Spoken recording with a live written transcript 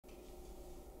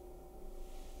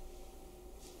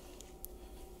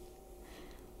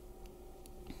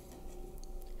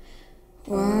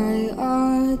Why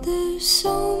are there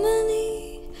so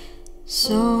many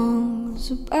songs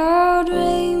about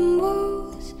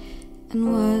rainbows?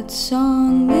 And what's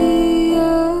on the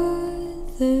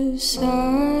other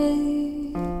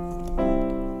side?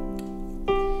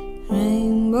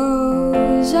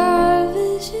 Rainbows are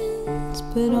visions,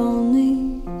 but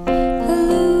only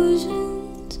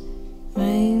illusions.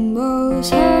 Rainbows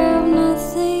have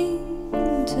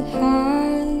nothing to hide.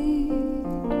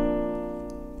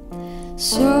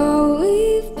 So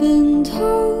we've been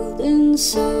told, and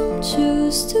some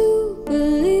choose to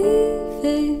believe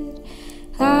it.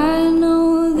 I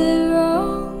know the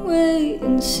wrong way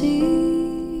and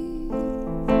see.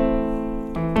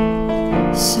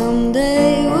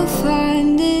 Someday we'll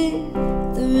find it,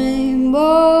 the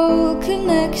rainbow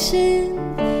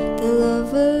connection, the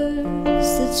lovers,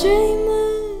 the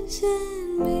dreamers,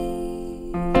 and me.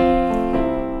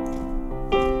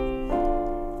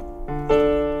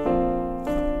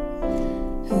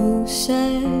 Who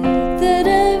said that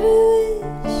every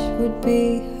wish would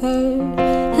be heard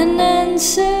and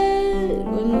answered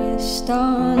when wished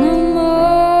on a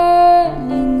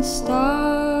morning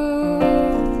star?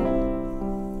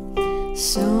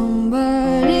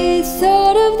 Somebody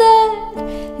thought of that,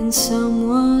 and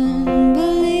someone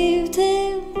believed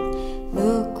him.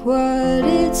 Look what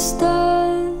it's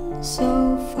done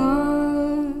so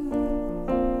far.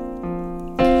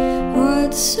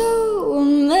 What's so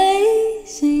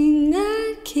amazing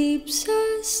that keeps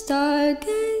us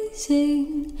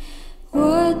stargazing?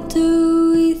 What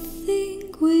do we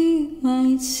think we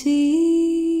might see?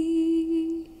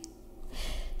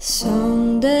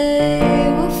 Someday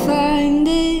we'll find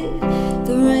it,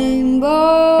 the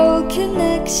rainbow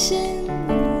connection,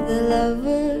 the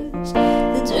lovers,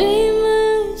 the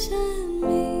dreamers, and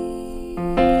me.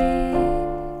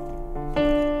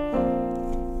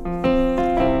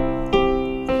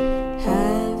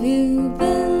 Have you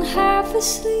been half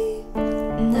asleep,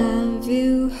 and have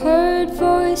you heard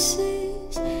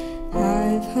voices?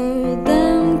 I've heard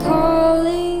them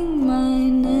calling my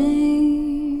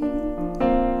name.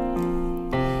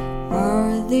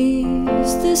 Are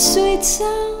these the sweet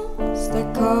sounds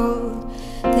that call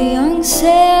the young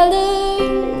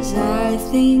sailors? I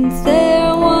think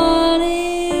they're one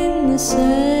in the same.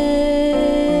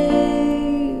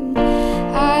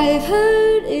 I've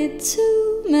heard it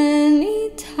too many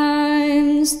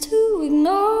times to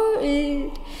ignore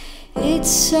it. It's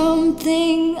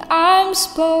something I'm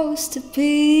supposed to be.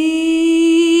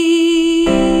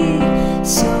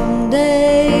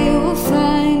 Someday we'll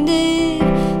find it,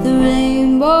 the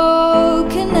rainbow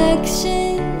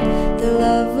connection, the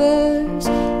lovers,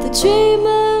 the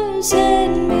dreamers,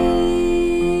 and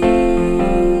me.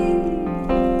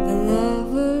 The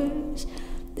lovers,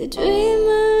 the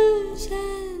dreamers.